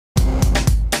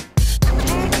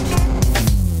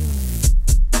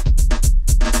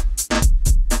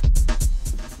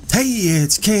Hey,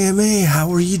 it's KMA.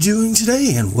 How are you doing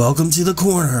today? And welcome to the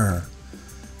corner.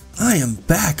 I am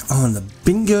back on the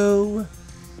bingo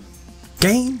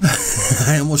game.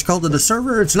 I almost called it a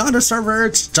server. It's not a server,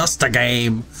 it's just a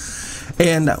game.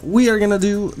 And we are going to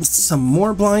do some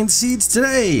more blind seeds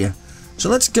today.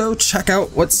 So let's go check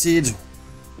out what seeds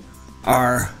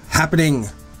are happening.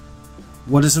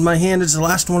 What is in my hand is the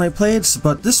last one I played,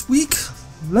 but this week,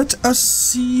 let us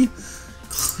see.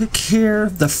 Click here.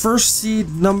 The first seed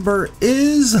number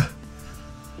is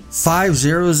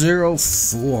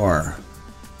 5004.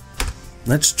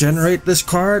 Let's generate this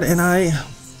card, and I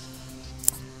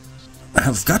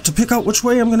have got to pick out which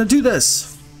way I'm going to do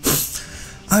this.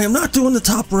 I am not doing the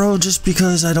top row just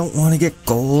because I don't want to get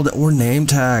gold or name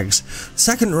tags.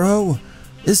 Second row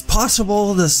is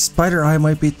possible. The spider eye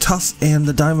might be tough and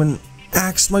the diamond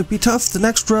axe might be tough. The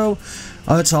next row,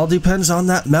 it all depends on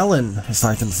that melon, if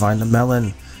I can find a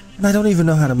melon. And I don't even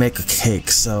know how to make a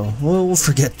cake, so we'll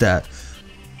forget that.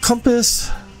 Compass,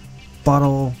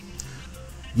 bottle,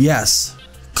 yes,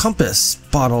 compass,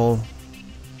 bottle.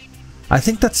 I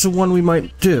think that's the one we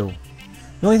might do.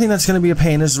 The only thing that's going to be a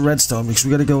pain is the redstone, because we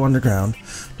got to go underground.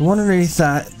 The one underneath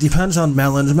that depends on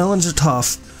melons. Melons are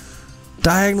tough.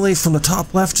 Diagonally from the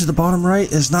top left to the bottom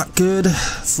right is not good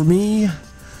for me.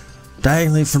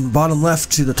 Diagonally from the bottom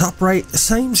left to the top right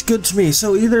seems good to me.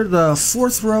 So either the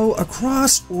fourth row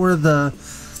across or the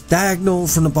diagonal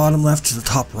from the bottom left to the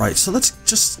top right. So let's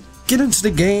just get into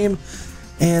the game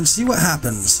and see what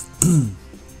happens.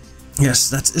 Yes,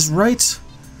 that is right.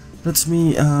 Let's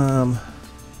me fall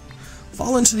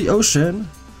into the ocean.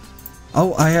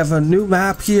 Oh, I have a new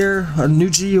map here, a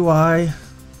new GUI.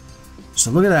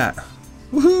 So look at that.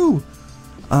 Woohoo!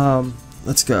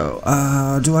 Let's go.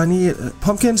 Do I need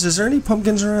pumpkins? Is there any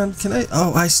pumpkins around? Can I?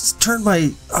 Oh, I turned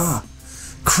my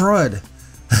crud.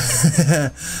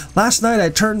 Last night I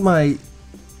turned my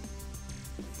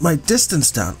distance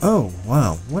down. Oh,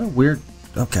 wow. What a weird.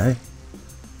 Okay.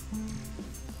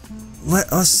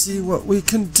 Let us see what we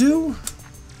can do.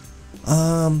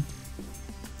 I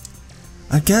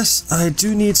guess I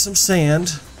do need some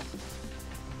sand.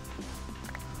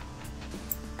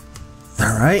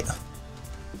 All right.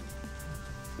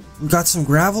 We got some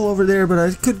gravel over there, but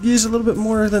I could use a little bit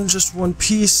more than just one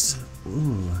piece.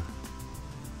 Ooh.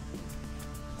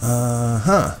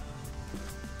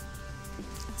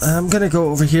 I'm gonna go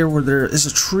over here where there is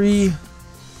a tree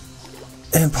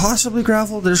and possibly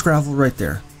gravel. There's gravel right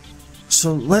there.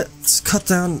 So let's cut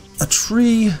down a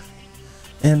tree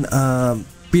and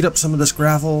beat up some of this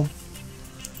gravel.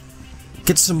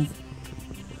 Get some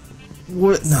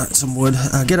wood, not some wood.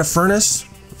 Get a furnace.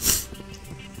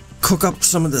 Cook up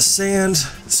some of the sand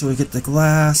so we get the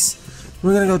glass.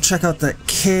 We're gonna go check out that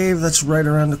cave that's right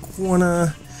around the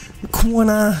corner,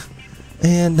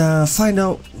 and find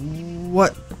out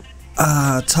what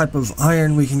type of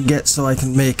iron we can get so I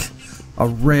can make a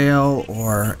rail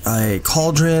or a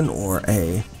cauldron or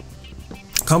a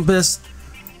compass.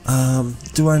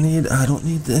 Do I need? I don't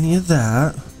need any of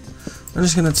that. I'm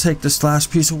just gonna take this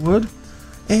last piece of wood.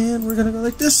 And we're gonna go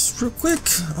like this real quick.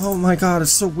 Oh my god,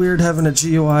 it's so weird having a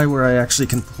GUI where I actually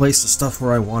can place the stuff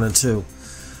where I wanted to.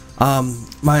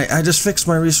 I just fixed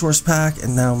my resource pack,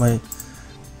 and now my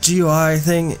GUI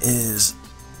thing is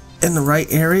in the right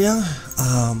area.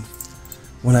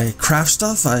 When I craft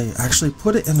stuff, I actually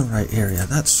put it in the right area.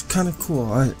 That's kind of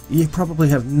cool. You probably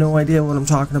have no idea what I'm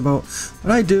talking about,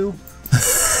 but I do.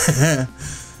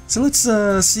 So let's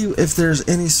see if there's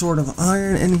any sort of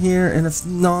iron in here, and if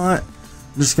not,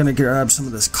 I'm just gonna grab some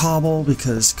of this cobble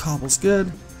because cobble's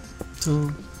good.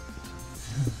 Okay,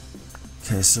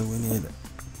 so we need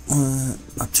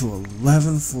up to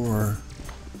 11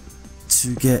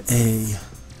 to get a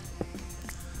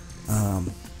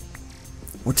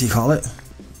what do you call it?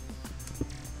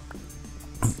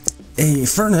 A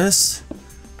furnace.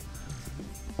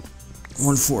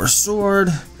 1 for a sword.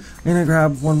 I'm gonna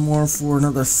grab one more for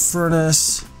another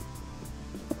furnace.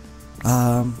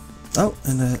 Oh,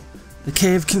 and the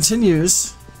cave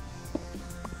continues.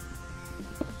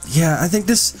 Yeah, I think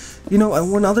this, you know,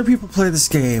 when other people play this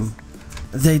game,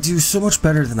 they do so much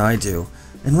better than I do.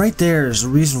 And right there is the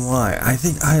reason why. I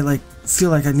think I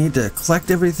feel like I need to collect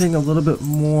everything a little bit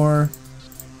more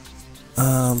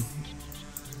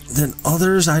than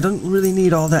others. I don't really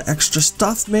need all that extra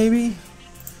stuff, maybe?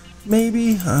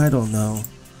 Maybe? I don't know.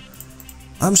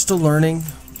 I'm still learning.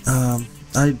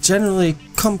 I generally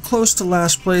come close to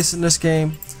last place in this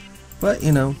game. But,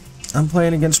 you know, I'm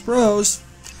playing against pros.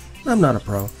 I'm not a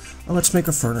pro. Let's make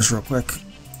a furnace real quick.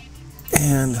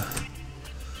 And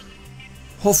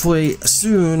hopefully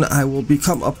soon I will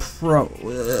become a pro.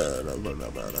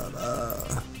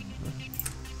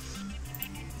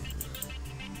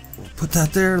 put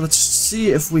that there. Let's see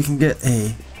if we can get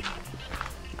a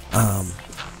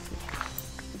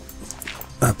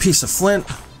piece of flint.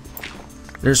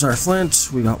 There's our flint.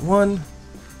 We got one.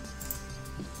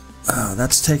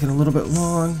 That's taking a little bit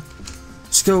long.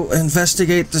 Let's go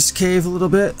investigate this cave a little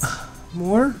bit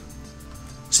more.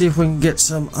 See if we can get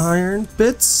some iron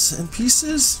bits and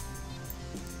pieces.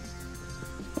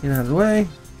 Get out of the way.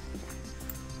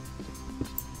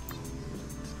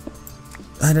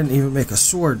 I didn't even make a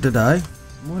sword, did I?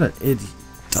 What an idiot.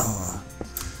 Oh.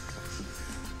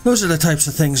 Those are the types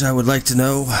of things I would like to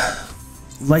know.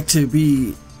 Like to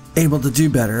be able to do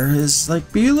better is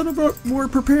like be a little bit more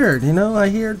prepared, you know? I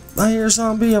hear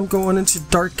zombie, I'm going into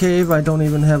dark cave, I don't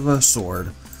even have a sword.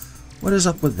 What is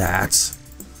up with that?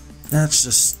 That's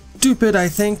just stupid, I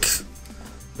think.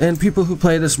 And people who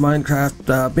play this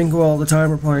Minecraft bingo all the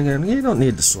time are playing it. You don't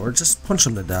need the sword, just punch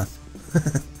them to death.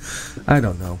 I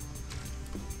don't know.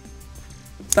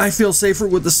 I feel safer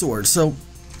with the sword, so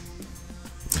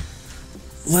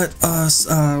let us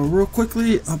real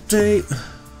quickly update.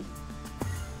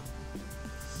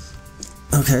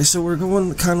 Okay, so we're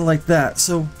going kind of like that.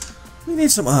 So we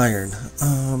need some iron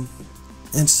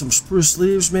and some spruce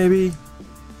leaves, maybe.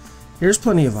 Here's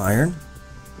plenty of iron.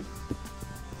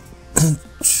 That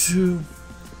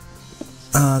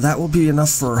will be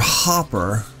enough for a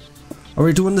hopper. Are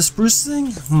we doing the spruce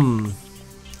thing?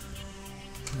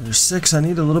 There's 6. I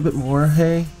need a little bit more.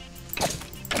 Hey.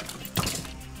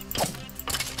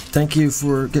 Thank you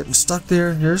for getting stuck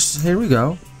there. Here we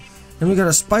go. And we got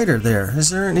a spider there. Is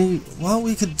there any... Well,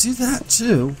 we could do that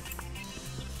too.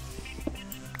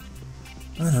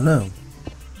 I don't know.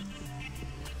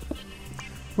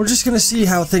 We're just gonna see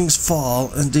how things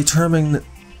fall and determine...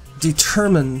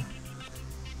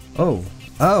 Oh.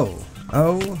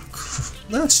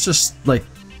 Let's just, like,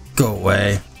 go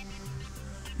away.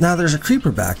 Now there's a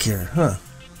creeper back here, huh?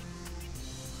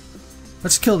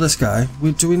 Let's kill this guy.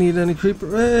 Do we need any creeper?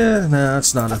 Nah,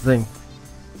 it's not a thing.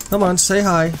 Come on, say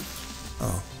hi.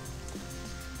 Oh.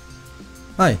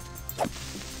 Hi.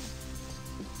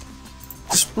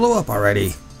 Just blow up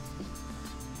already.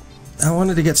 I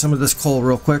wanted to get some of this coal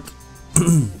real quick.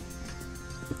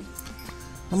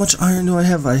 How much iron do I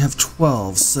have? I have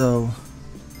 12, so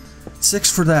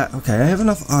 6 for that. Okay, I have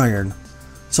enough iron.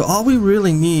 So all we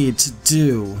really need to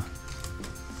do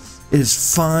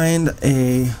is find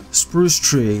a spruce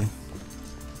tree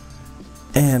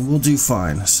and we'll do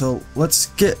fine. So let's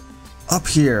get up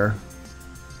here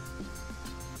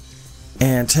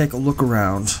and take a look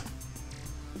around.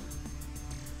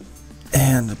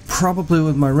 And probably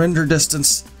with my render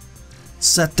distance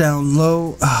set down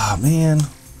low. Ah, man.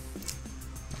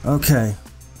 Okay.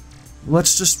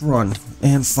 Let's just run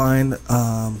and find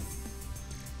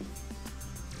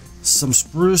some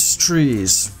spruce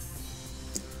trees.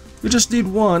 We just need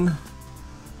one.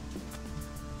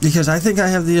 Because I think I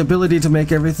have the ability to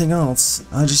make everything else.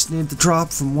 I just need the drop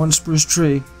from one spruce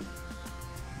tree.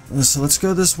 So let's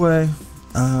go this way.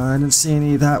 I didn't see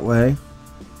any that way.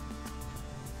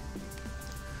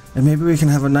 And maybe we can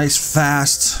have a nice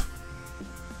fast...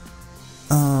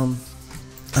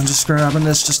 I'm just grabbing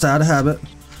this just out of habit.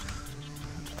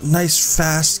 Nice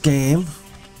fast game.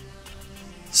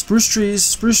 Spruce trees,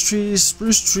 spruce trees,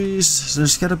 spruce trees.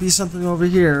 There's gotta be something over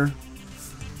here.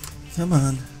 Come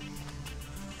on.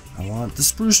 I want the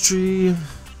spruce tree.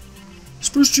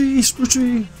 Spruce tree, spruce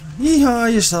tree.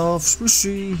 Yeehaw yourself, spruce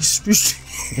tree, spruce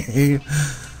tree.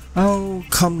 Oh,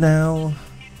 come now.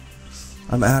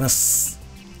 I'm out of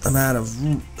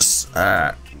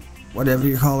whatever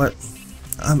you call it.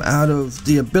 I'm out of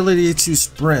the ability to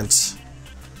sprint.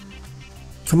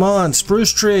 Come on,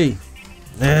 spruce tree.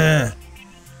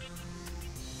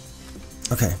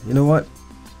 Okay, you know what?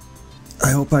 I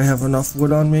hope I have enough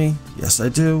wood on me. Yes, I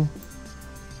do.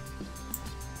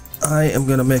 I am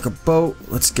gonna make a boat.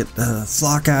 Let's get the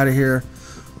flock out of here.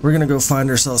 We're gonna go find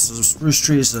ourselves some spruce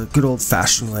trees the good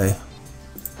old-fashioned way.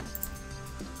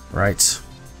 Right.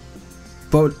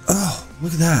 Boat. Oh,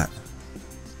 look at that.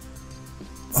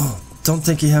 Oh, don't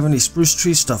think you have any spruce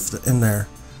tree stuff in there.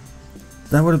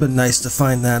 That would have been nice to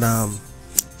find that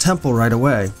temple right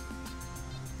away.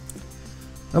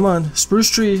 Come on, spruce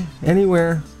tree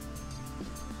anywhere.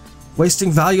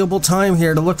 Wasting valuable time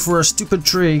here to look for a stupid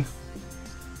tree.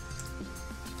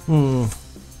 Come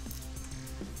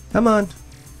on.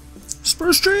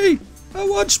 Spruce tree! I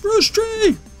want spruce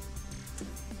tree!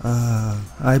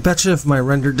 I bet you if my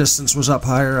render distance was up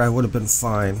higher, I would have been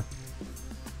fine.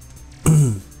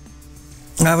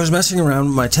 I was messing around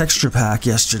with my texture pack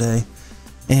yesterday,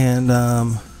 and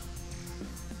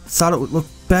thought it would look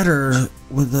better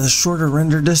with a shorter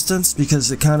render distance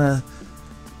because it kind of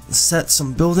set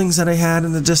some buildings that I had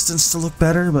in the distance to look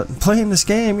better, but playing this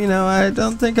game, you know, I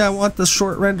don't think I want the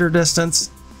short render distance.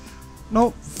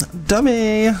 Nope.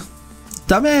 Dummy!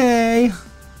 Dummy!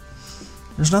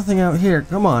 There's nothing out here.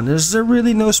 Come on, is there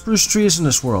really no spruce trees in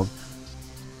this world?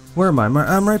 Where am I?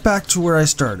 I'm right back to where I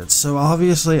started, so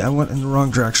obviously I went in the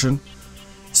wrong direction.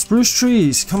 Spruce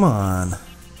trees, come on.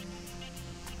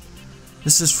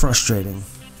 This is frustrating.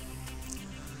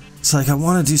 It's like I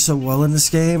want to do so well in this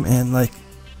game, and like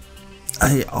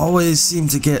I always seem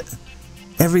to get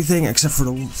everything except for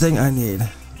the thing I need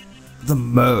the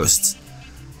most.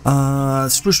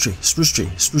 Spruce tree, spruce tree,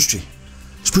 spruce tree,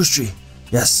 spruce tree.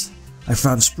 Yes, I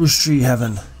found spruce tree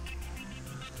heaven.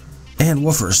 And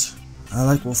woofers. I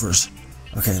like woofers.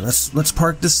 Okay, let's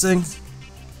park this thing.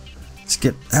 Let's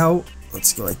get out.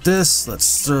 Let's go like this.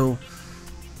 Let's throw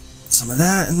some of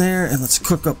that in there, and let's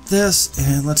cook up this,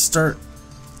 and let's start.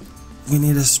 We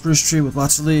need a spruce tree with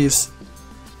lots of leaves.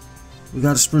 We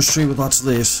got a spruce tree with lots of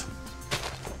leaves.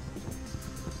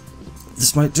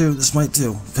 This might do. This might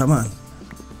do. Come on.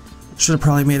 Should have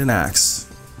probably made an axe.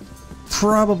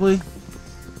 Probably.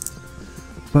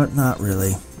 But not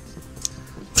really.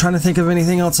 I'm trying to think of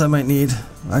anything else I might need.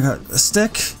 I got a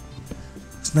stick.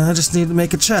 So now I just need to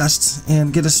make a chest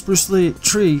and get a spruce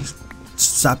tree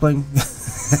sapling.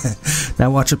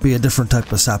 Now watch it be a different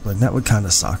type of sapling. That would kind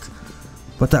of suck.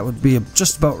 But that would be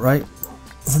just about right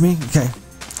for me. Okay.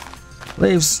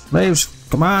 Leaves. Leaves.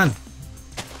 Come on.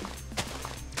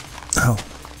 Oh.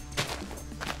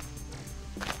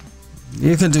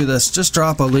 You can do this. Just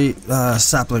drop a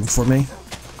sapling for me.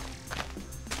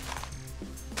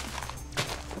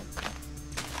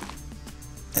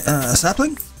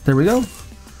 Sapling? There we go.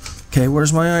 Okay,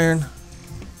 where's my iron?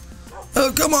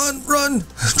 Oh, come on, run!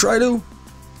 Try to.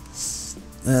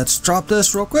 Let's drop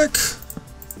this real quick.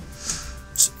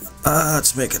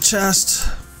 Let's make a chest.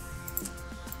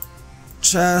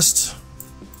 Chest.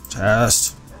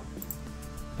 Chest.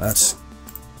 Let's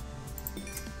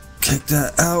kick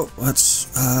that out. Let's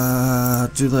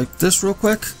do like this real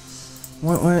quick.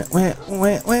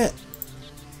 Wait.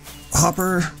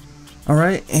 Hopper.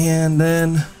 Alright, and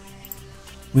then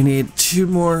we need 2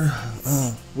 more.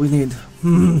 We need.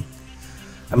 Come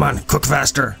on, cook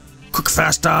faster. Cook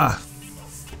faster.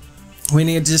 We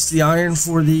need just the iron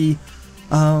for the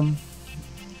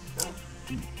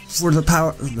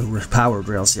powered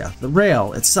rails. Yeah, the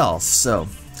rail itself. So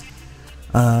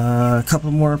a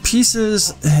couple more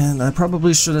pieces, and I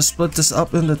probably should have split this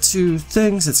up into 2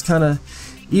 things. It's kind of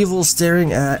evil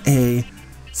staring at a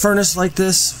furnace like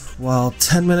this while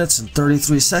 10 minutes and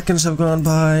 33 seconds have gone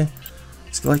by.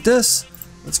 Let's go like this.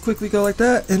 Let's quickly go like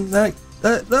that, and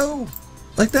no,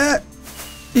 like that.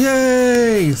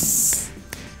 Yay!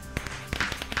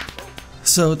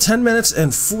 So 10 minutes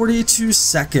and 42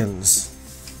 seconds.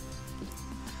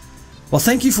 Well,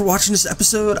 thank you for watching this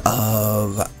episode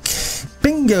of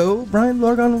Bingo, Brian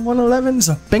Lorgon 111's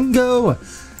Bingo.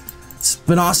 It's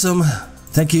been awesome.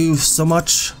 Thank you so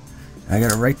much. I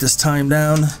gotta write this time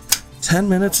down. 10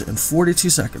 minutes and 42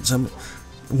 seconds.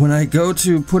 When I go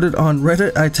to put it on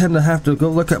Reddit, I tend to have to go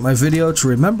look at my video to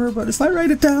remember, but if I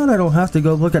write it down, I don't have to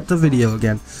go look at the video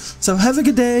again. So have a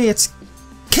good day. It's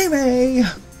KMA.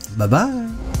 Bye-bye.